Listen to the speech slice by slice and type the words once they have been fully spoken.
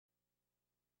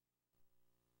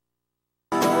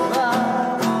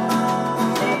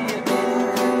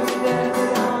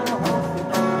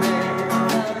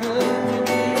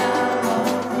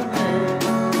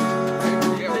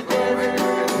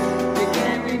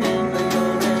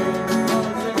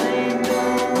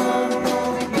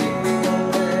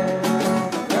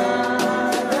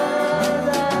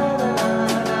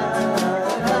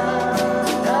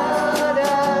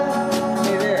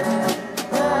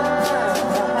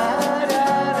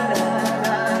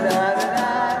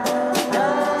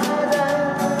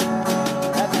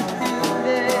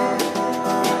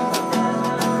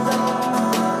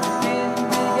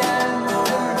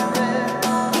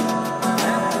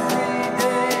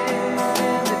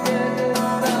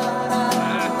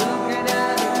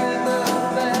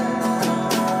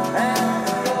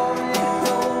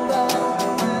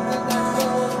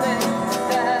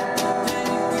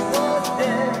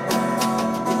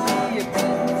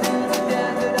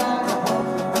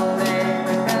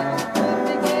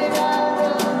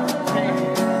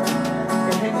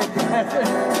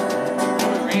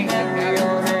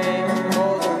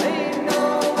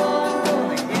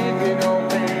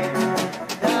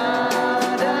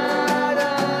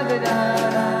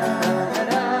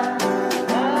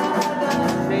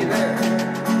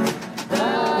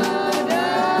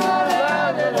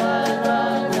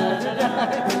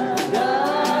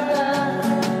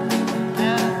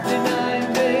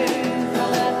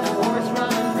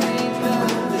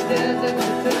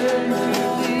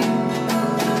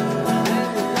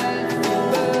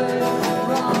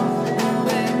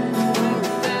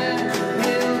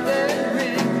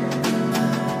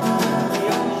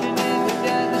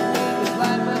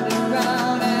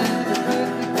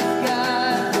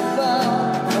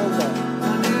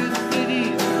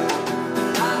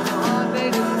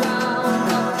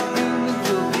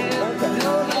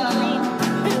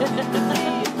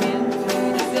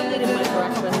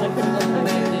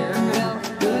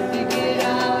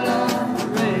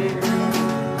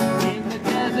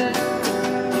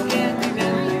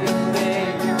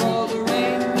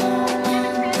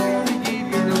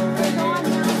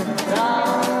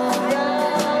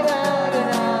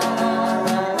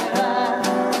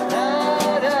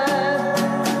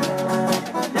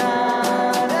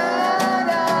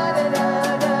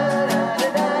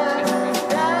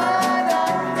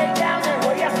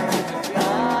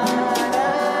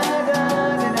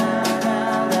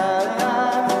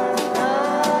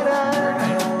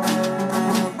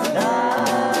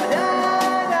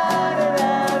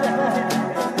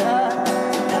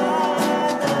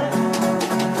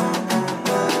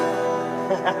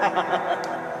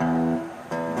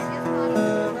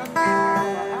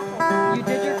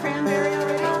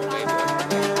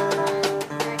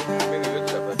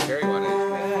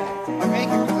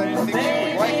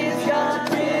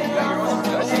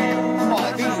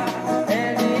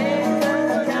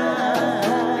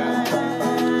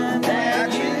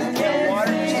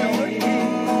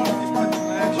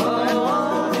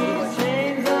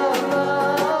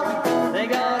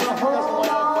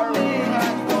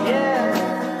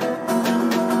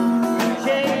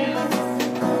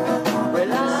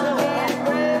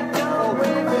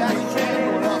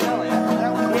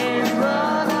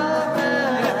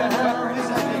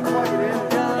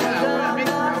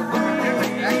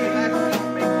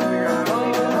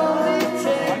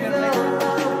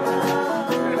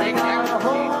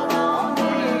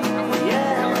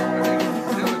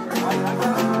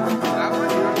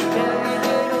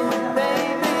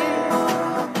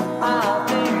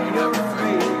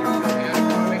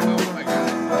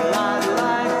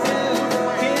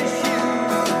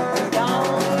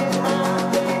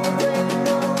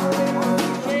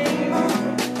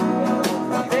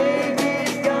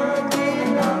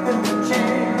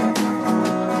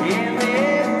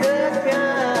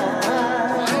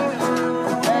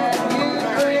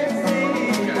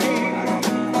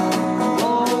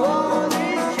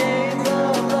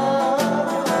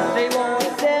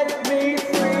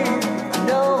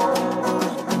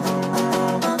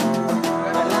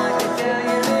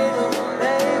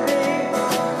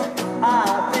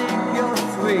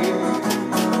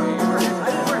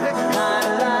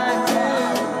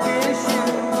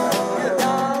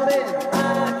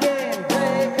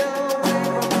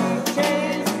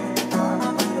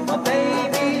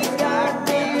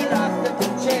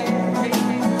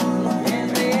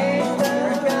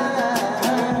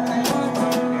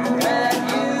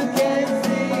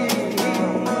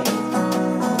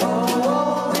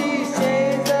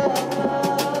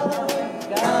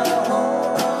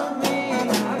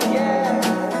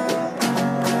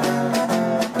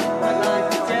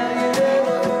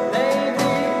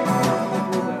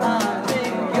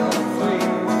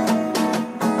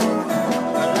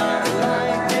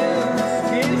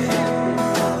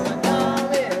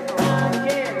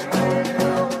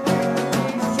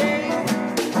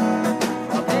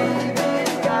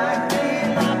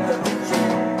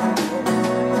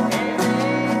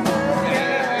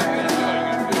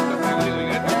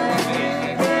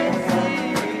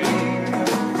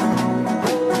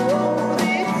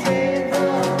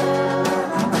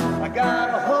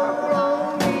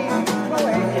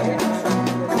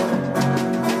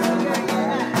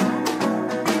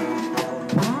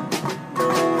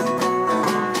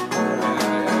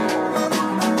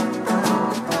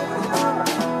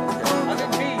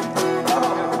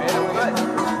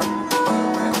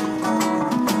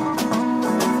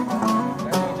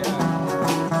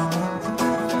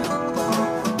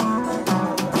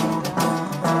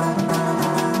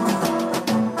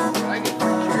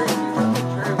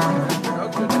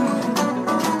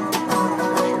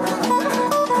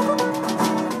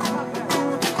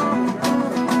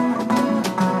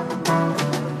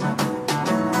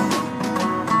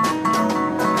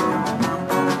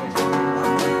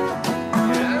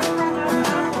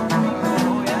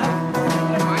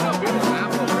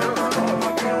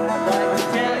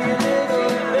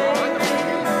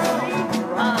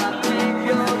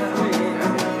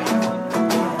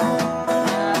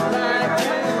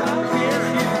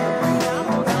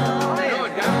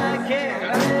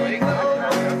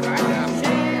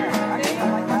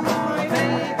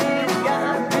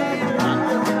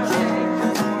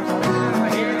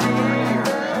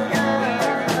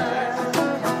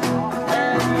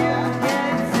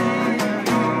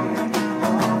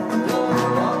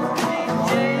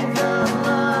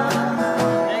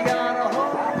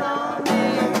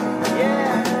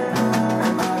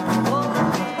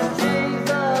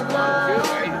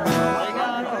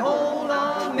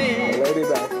lady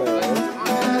back there.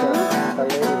 That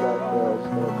lady back there is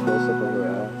going to close up on her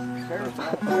ass.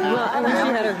 Well, and when she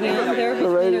had her hand there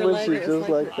between Right her when legs, she's just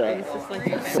like that. It's just like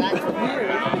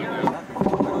weird.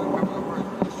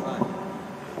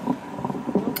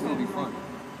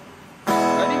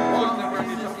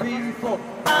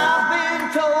 I've been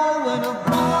told when a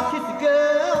boy kisses a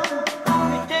girl,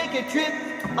 you take a trip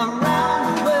around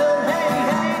the world. Hey,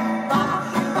 hey, bop,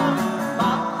 shoo, bop,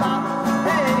 bop, bop.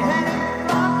 Hey, hey,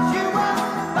 bop, shoo, bop,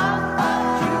 bop, bop,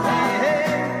 shoo, hey, hey.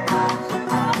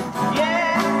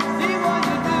 Yeah, see what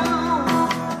you do.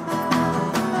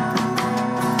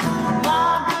 My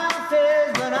girl says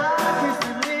when I kiss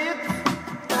her lips,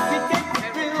 she takes the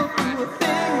thrill through a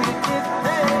fingertip.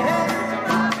 Hey, hey,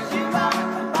 bop, shoo, bop,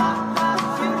 bop, bop,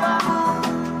 shoo, bop,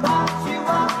 bop, shoo,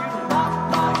 bop, bop,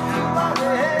 bop, shoo, bop,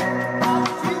 hey, bop,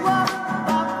 shoo, bop,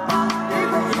 bop, bop, hey,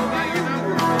 what you do?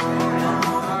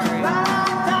 Well,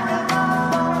 I'm talking about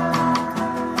boys.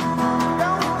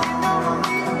 Don't you know I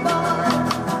need boys?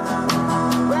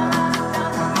 Well, I'm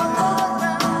talking about boys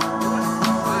now.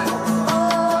 Oh,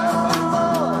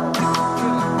 boys.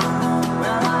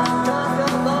 Well, I'm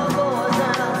talking about boys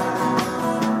now.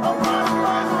 Oh, boys,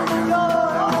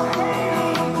 you're okay,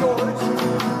 George.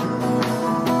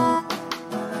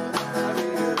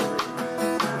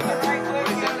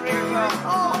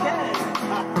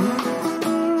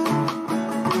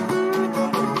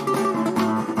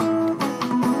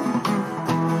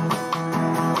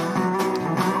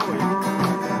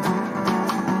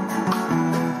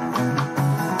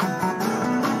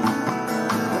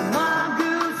 My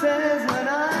girl says when I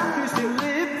kiss her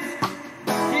lips,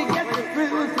 she gets the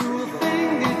thrill through a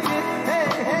fingertip. Hey,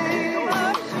 hey,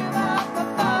 bop, shoo, bop,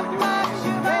 bop, bop,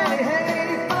 shoo, hey,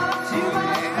 hey, bop, shoo,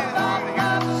 bop, bop,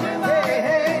 bop, shoo, hey,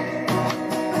 hey.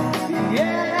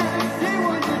 Yeah, see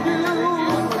what you do.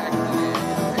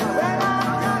 Well, I'm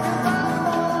talking about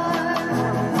boys.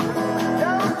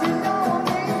 Don't you know I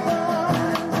mean boys?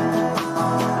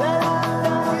 Well, I'm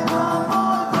talking about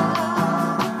boys now.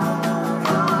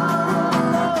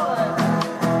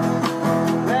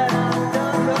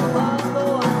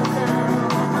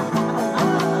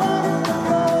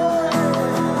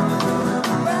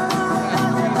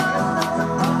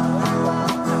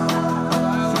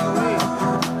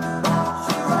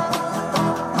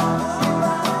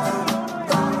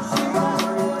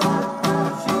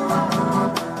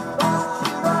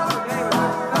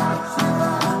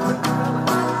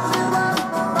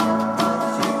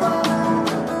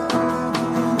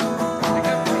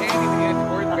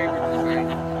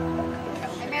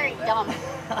 Very dumb.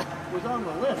 Was on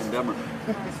the list. Dumber.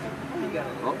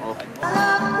 Uh-oh.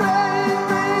 I'm crazy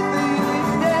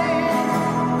these days,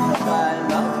 I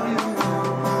love you,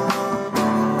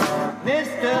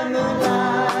 Mr.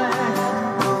 Moonlight.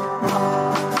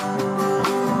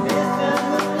 Mr.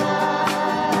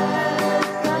 Moonlight,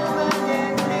 come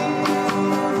again, please.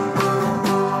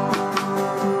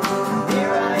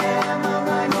 Here I am on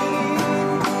my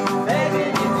knees,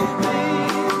 begging you to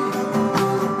please.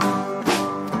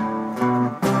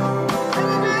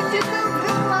 And if you don't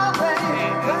come my way,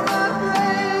 well, I'm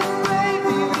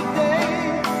crazy these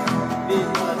days,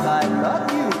 because I love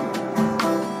you,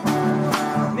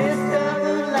 Mr.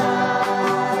 Moonlight.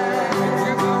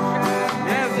 Mr. Moonlight.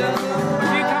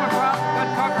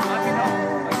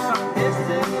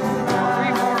 Mr.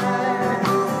 Moonlight.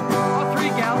 All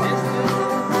three gallons.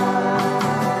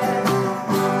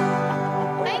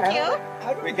 Thank you.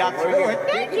 We got through it.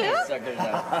 Thank you.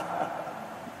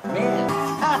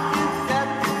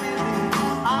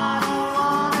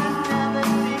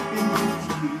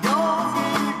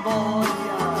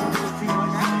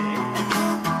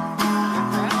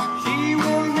 She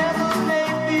will never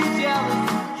make me jealous.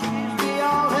 She's me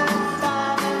all her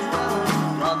time as well.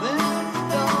 Loving,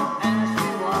 don't ask me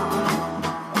why.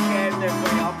 Okay, this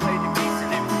way, I'll play the beats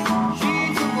and everything.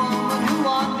 She's a woman who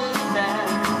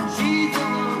understands. She's a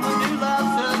woman who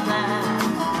loves her man.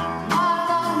 I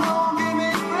don't know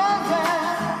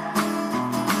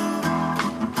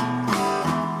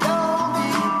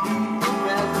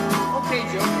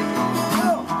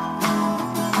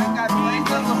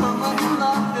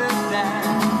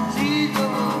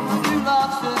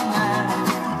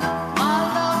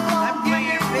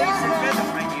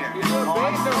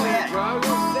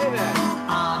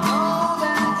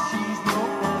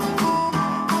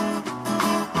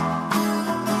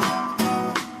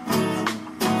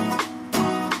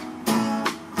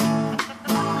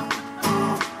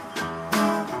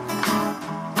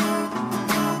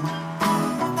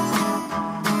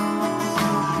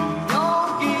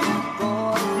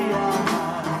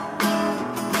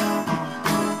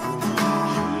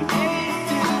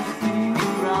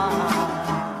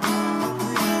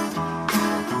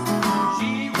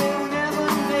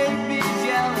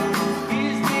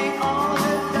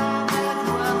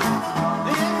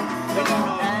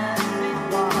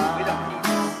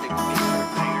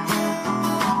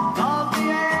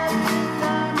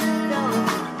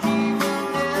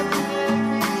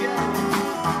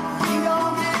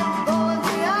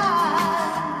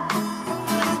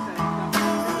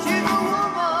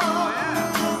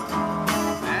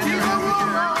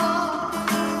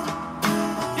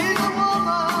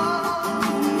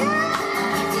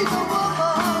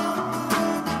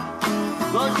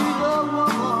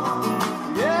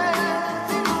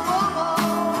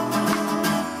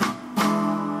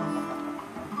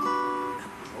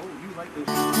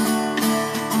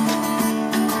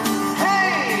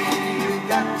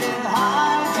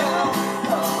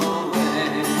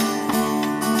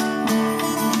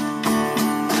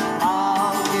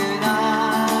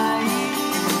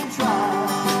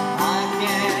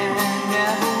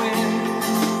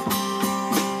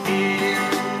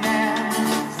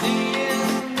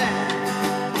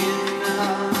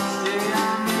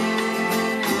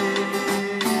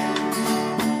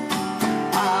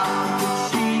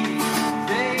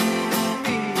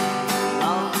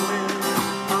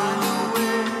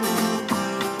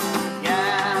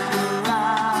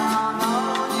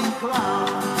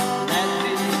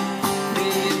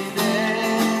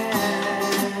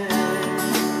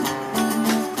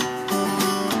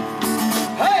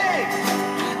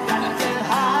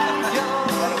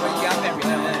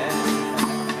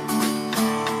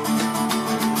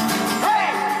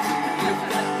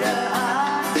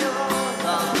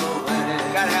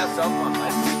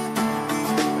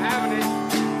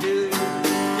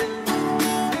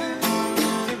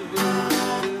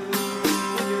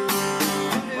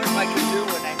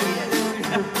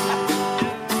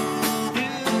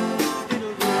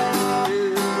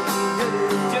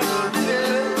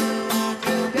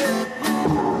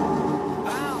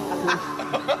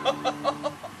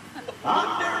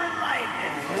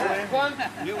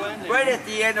Right at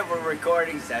the end of a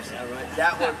recording session.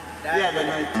 That was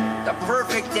the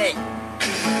perfect day.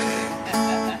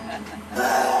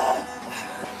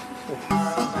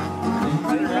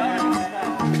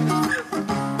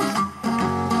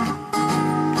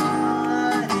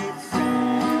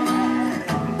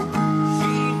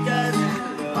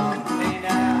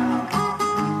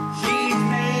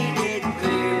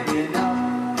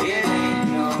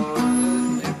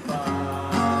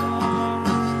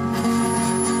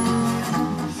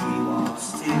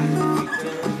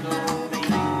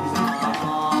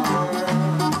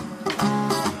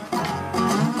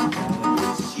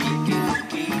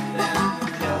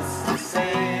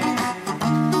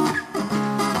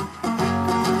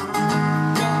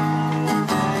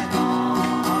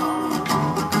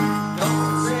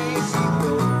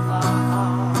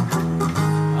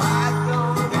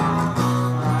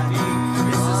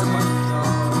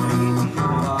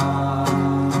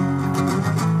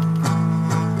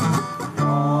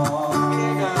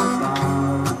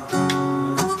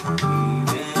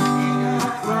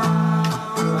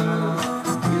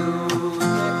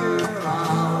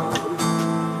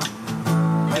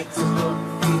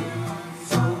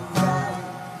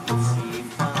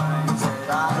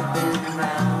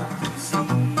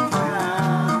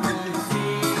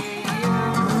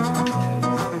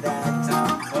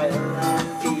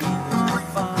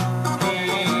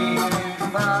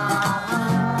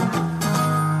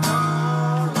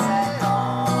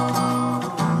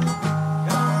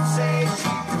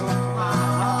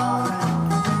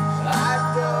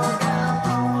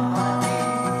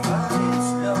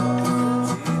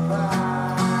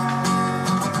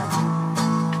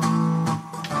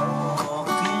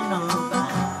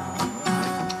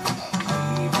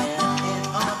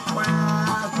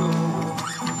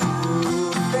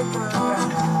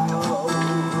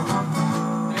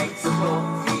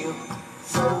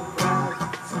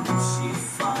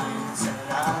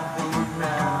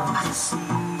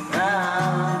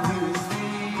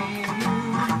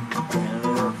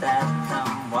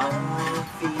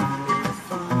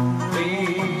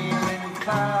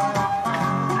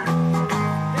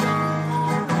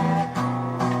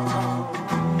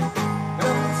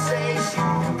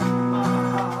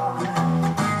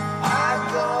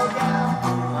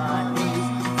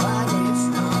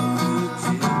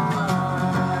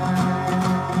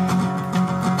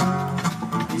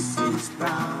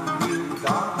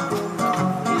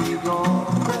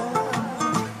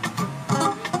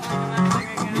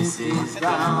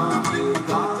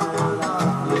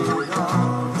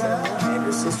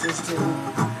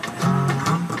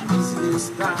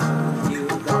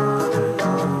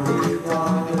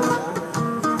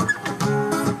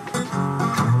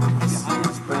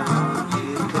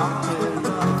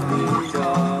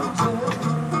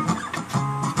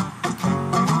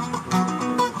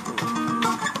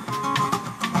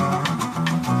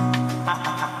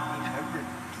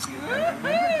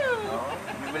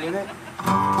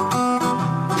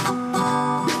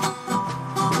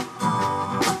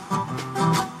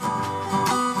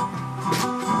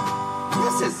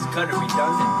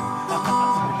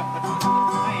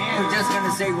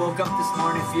 Woke up this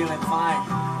morning feeling fine.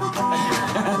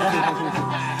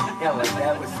 Yeah, well,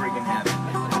 that was freaking happy.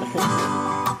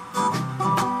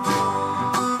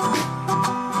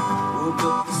 Woke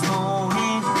up this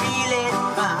morning feeling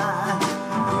fine.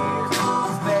 There's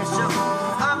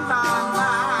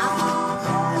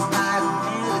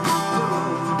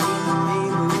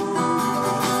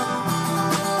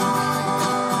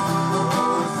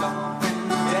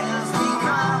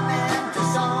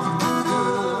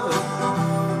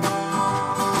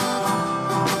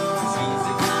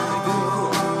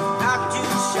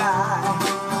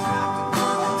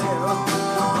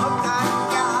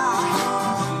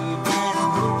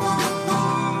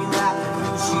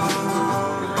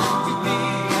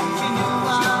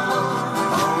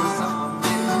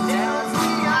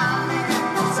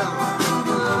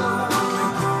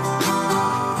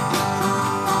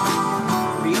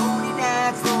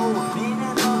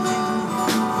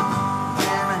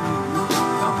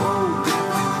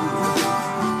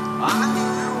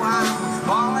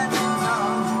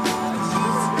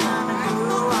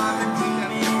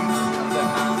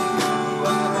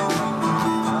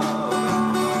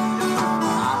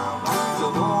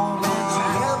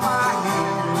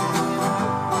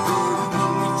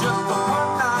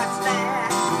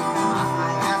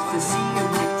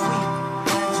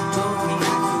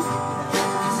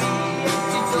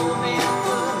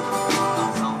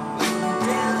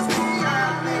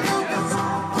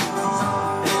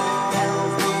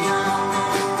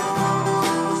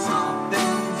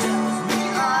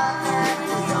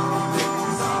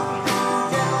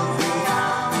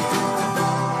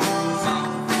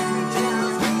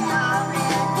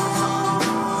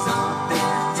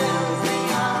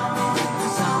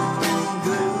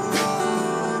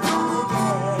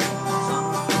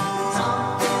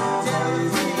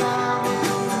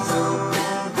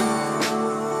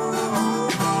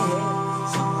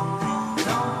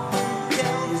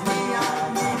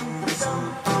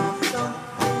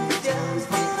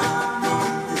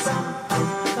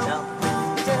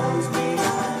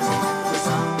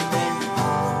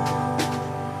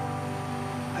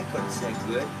said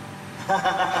good.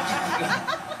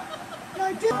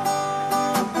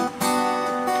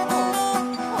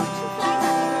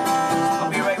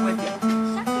 I'll be right with you.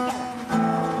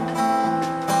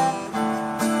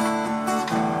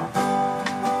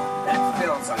 That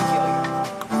fiddle's on kill you.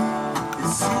 The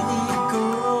city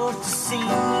girls seem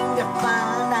to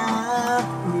find out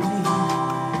really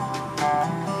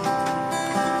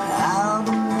how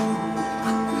to move.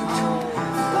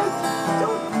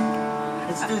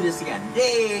 Let's do this again.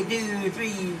 Day, 2,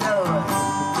 3, go.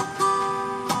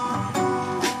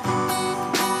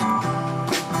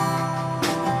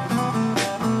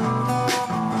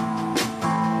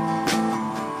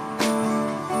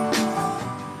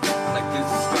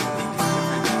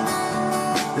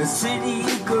 The city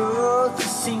girls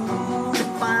seem to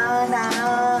find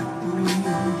out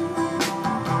really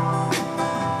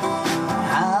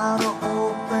how to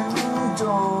open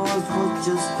doors with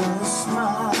just a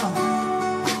smile.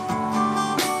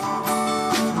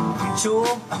 Sure,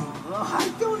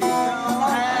 I don't even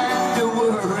have to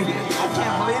worry. I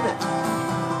can't believe it.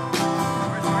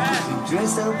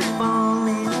 Dress up all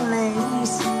in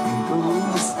lace and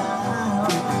blue style.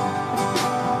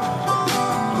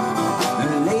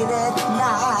 Late at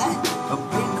night, a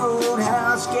big old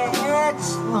house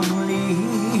gets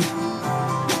lonely.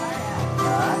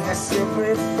 I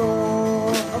separate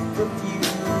for the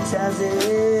fuse has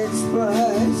its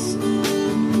price.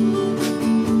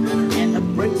 And the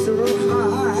brakes are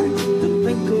hard to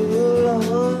think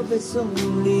of it's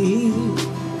only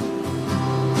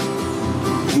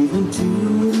given to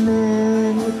a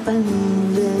man with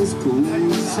endless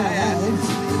cool sides.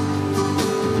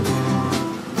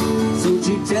 So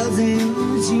she tells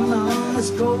him she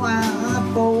must go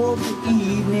out for the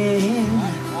evening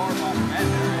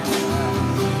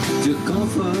to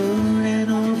comfort an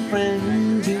old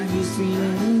friend who is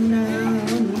feeling down.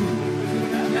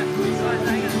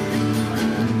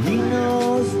 He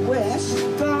knows where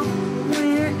she's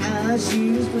going as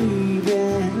she's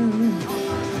leaving.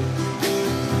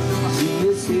 She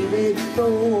is headed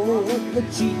for the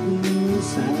cheating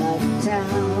side of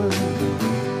town.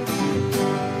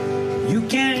 You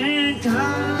can't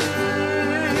hide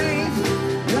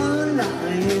your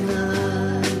lying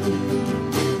eyes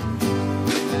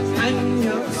and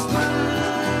your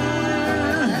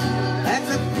smile as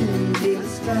a thin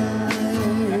sky.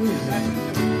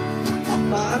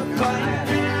 But right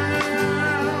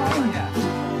now,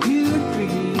 you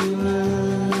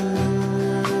realize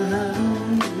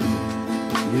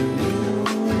you know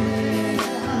where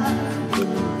I'm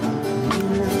going.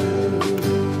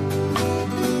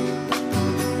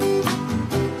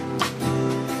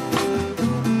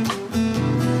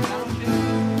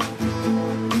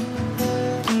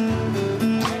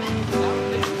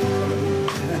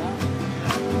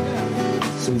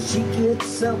 So she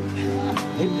gets up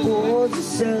and pours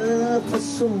herself for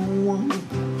someone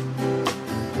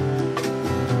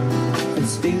and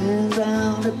stares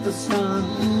out at the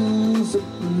stars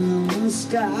up in the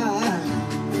sky.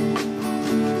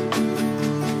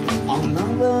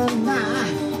 Another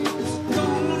night is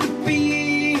gonna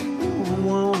be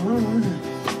one.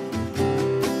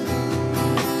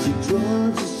 She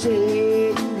draws a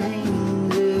shade and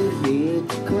hangs her head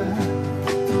to cry.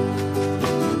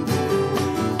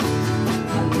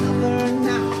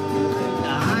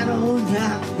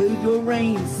 The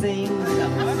rain sings,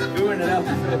 Doing it up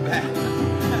for the back.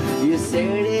 you set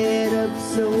it up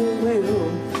so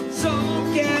well, so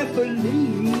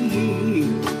carefully.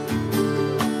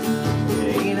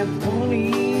 Ain't it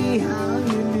funny how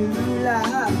your new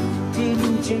life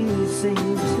didn't change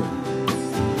things?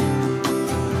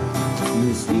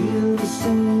 You're still the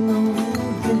same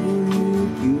old girl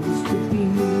you used to be.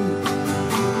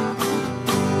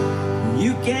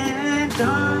 You can't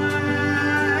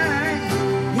hide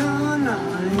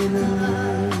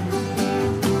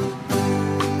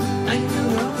and you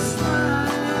will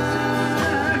smile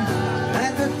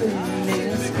at the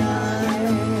thin sky.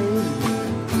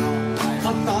 I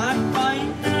thought by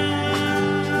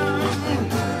now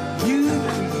you'd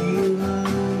realize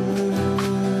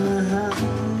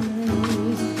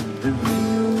the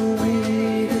real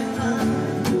way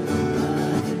I'm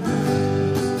doing.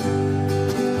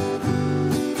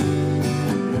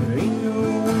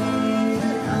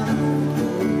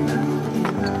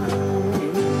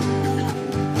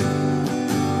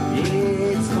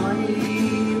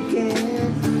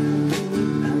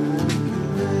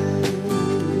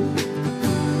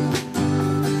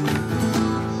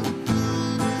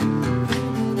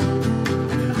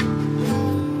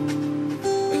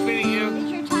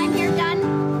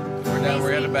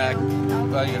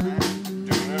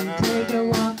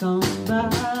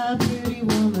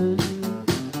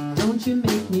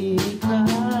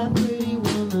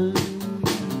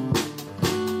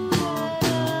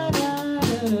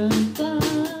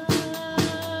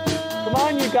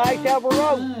 Double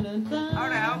Road. How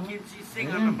the hell can she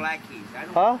sing on the Black Keys? I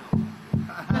don't Huh?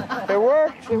 It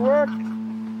works, it works.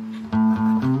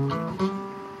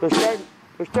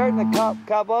 They're starting to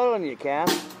cop oil and you can.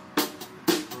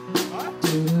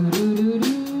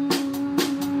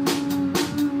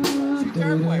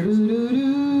 Guitar players.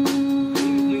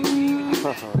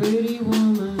 Pretty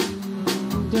woman,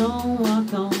 don't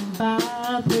walk on by.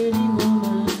 Pretty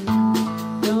woman,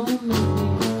 don't make me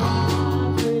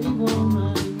cry. Pretty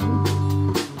woman,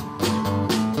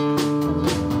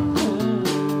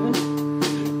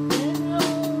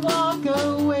 don't walk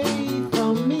away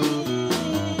from me.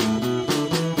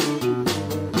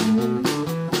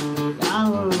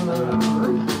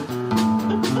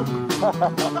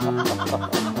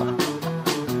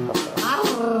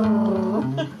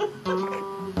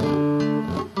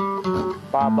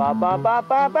 Ba ba ba ba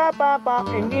ba ba ba ba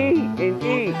in E, in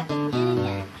E.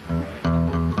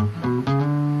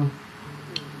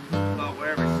 Well,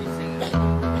 wherever she's singing.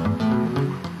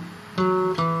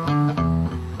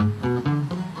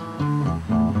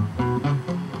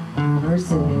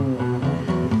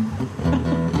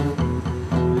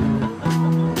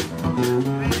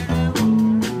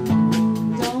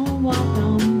 Don't walk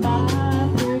on by,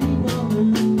 pretty woman.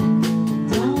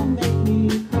 Don't make me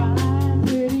cry,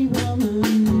 pretty woman.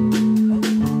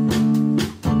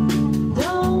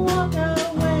 Don't walk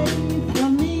away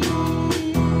from me.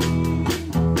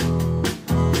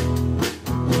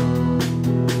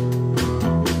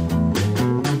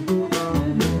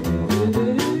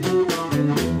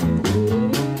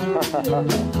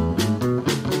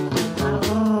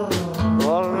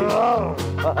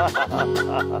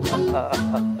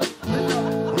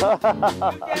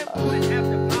 You can't have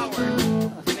the power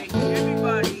to make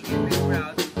everybody in the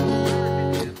crowd but then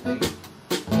again, we all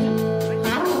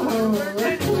do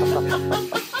that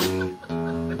too.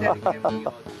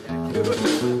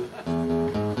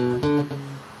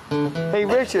 Hey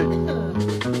Richard,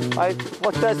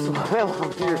 what's that smile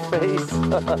on your face?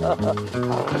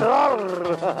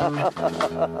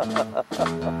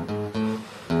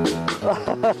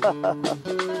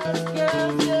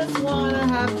 Girls just wanna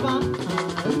have fun.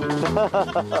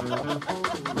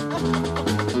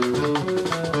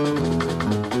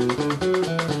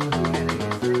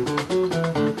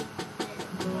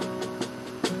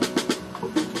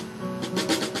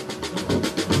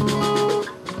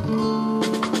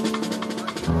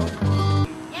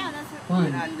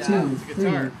 One, two,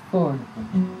 three, four.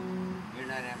 You're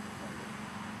not amplified.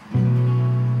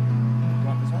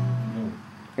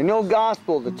 And no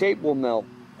gospel, the tape will melt.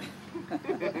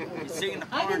 You're singing the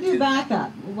I part can do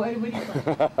backup. What do you think?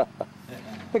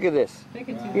 Look at this. Pick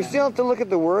a two. You still have to look at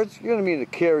the words. You're gonna be in the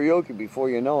karaoke before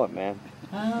you know it, man.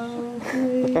 How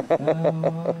sweet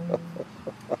thou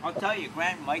I'll tell you,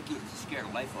 Grant and Mike used to scare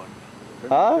the life out of me.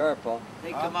 Huh?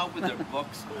 They come out with their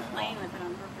books. Playing with it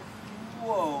on purpose.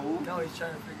 Whoa. No, he's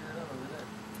trying to figure it out over there.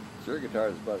 It's your guitar,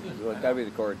 it's gotta be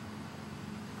the chord.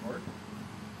 Chord?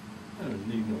 I don't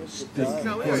need no stick.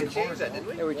 No, we already changed that, didn't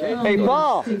we? Yeah, we changed Hey it.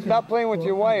 Paul, stop playing with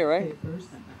your wire, right?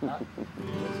 No,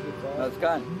 it's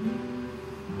gone.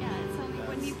 Yeah, it's only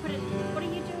when you put it. What are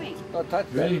you doing? No, touch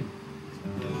Ready? that.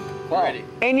 Paul. Ready.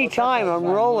 Anytime, I'm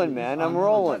rolling, man. I'm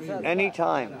rolling.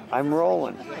 Anytime, I'm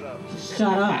rolling.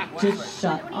 Shut up. Just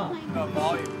shut up. No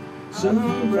volume.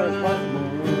 Some bright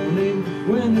morning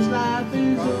when this life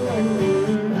is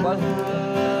over, I'll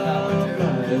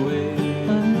fly away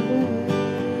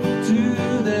to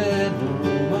that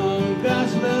home on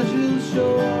God's celestial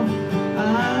shore.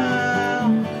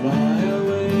 I'll fly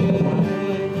away.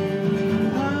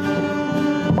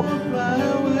 I'll fly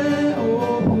away,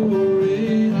 oh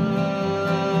glory.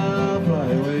 I'll fly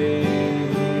away.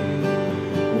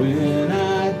 When I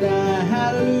die,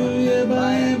 hallelujah,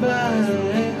 by and by.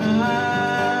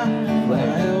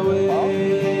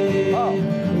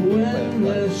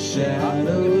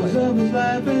 Shadows of his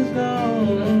life is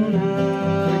gone.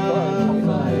 I'll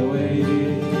fly away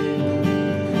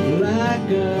like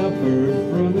a bird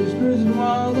from his prison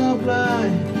walls. I'll fly.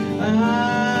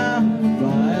 I'll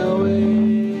fly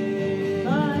away.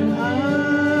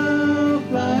 I'll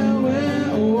fly away.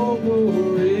 Oh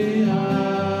glory.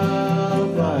 I'll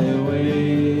fly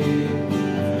away.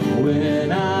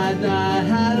 When I die,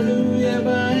 hallelujah,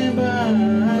 by and by.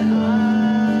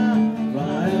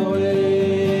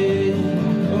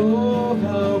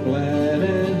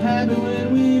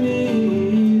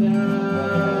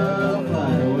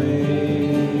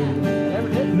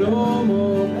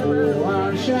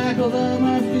 Shackled on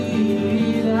my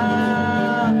feet,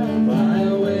 I'll fly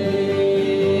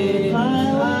away.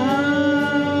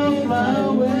 I'll fly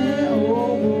away,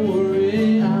 oh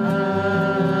glory,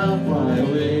 I'll fly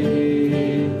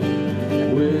away.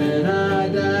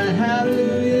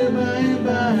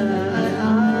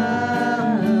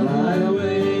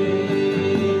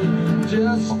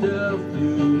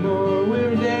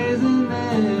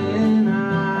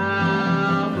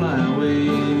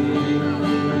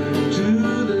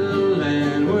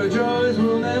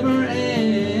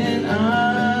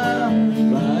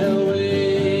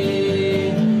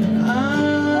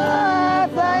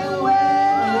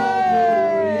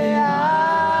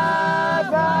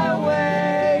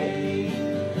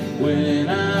 When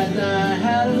I die,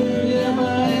 hallelujah,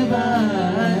 bye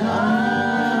bye.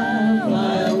 I'll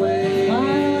fly away.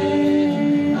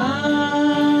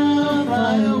 I'll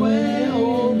fly away,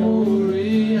 oh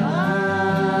glory.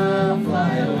 I'll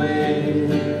fly away.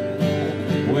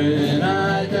 When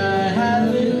I die,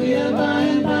 hallelujah,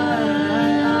 bye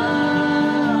bye.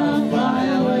 I'll fly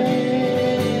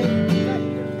away.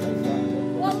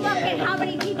 Well, look at how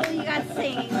many people you got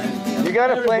singing. You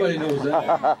gotta play. Everybody knows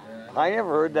that. I never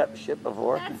heard that shit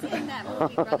before. That's in that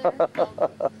movie, brother.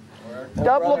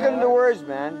 Stop looking at the words,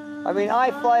 man. I mean,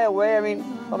 I fly away. I mean,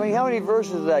 how many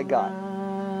verses has that got?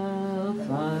 How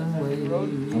many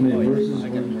verses?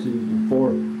 1, 2,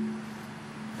 4.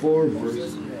 4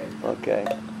 verses. Okay.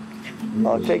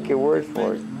 I'll take your word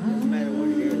for it. Doesn't matter what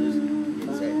it is.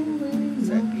 It's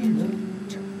that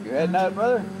You heading out,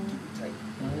 brother?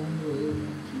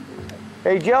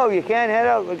 Hey, Joe, you can't head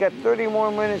out. We got 30 more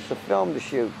minutes of film to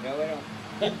shoot. No, we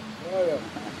don't. No,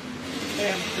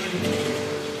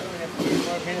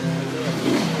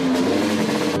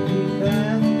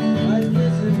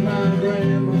 This is my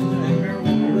grandma.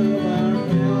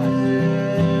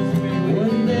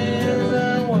 One day as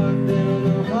I walked down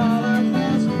the hall, I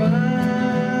passed by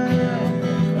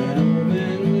an old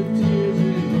man with tears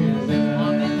in his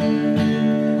eyes,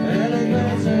 and a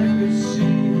glance I could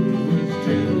see was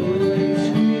gentle and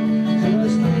sweet. So I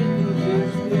stayed with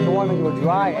his feet. Don't want to go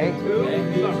dry, eh?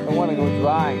 Don't want to go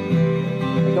dry. I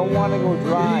don't want to go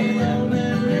dry. The old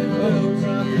man rose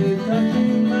softly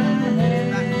touching my hand.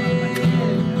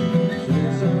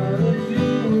 Since all the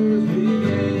funerals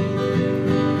began,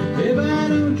 if I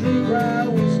don't drink rye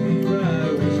whiskey,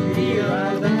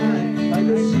 I'll die. I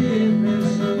could see it meant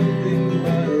something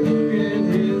by the look in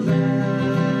his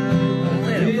eyes.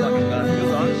 The old man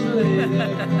just lay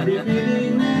there,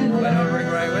 repeating that line.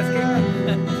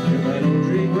 If I don't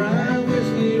drink rye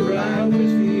whiskey,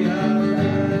 I'll die.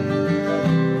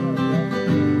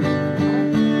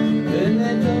 Then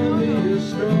they told me a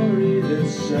story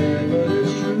that's sad but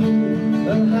it's true,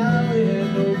 of how he had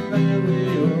no family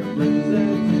or friends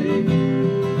that they knew.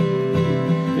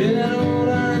 In an old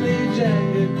army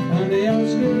jacket on the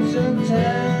outskirts of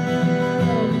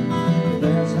town,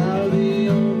 that's how the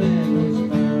old man was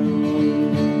found.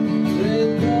 They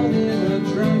called him a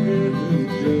drunkard who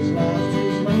just lost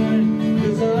his mind,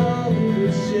 'cause all he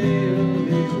would say all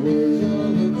these words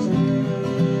all the time.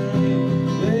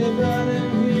 They brought him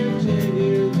here 10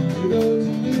 years ago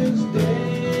to this day.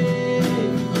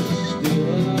 Still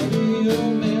all the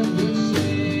old man would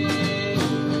say,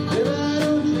 if I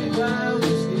don't drink rye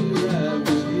whiskey,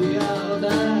 I'll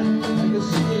die. I can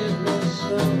see it meant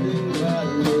something by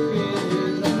the look in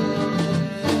his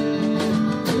eyes.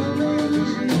 The old man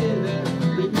just lay there,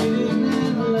 repeating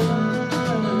that line.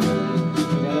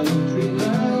 If I don't drink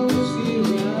rye whiskey,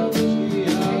 I'll die.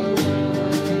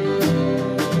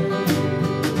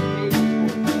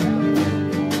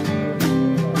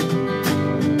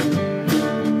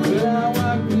 When I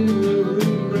walked in the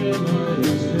room, Grandma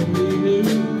instantly knew.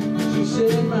 She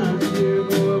said, my dear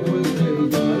boy, what little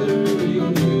bothering you?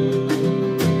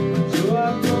 So I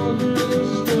told her the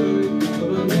story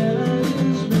of a man I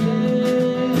just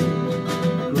met.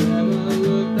 Grandma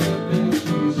looked up and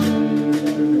she said,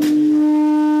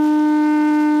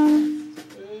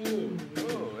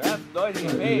 Ooh, that's noisy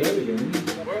to me.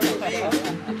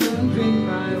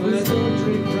 don't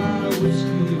drink rye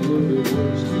whiskey, was the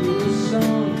words to the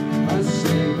song.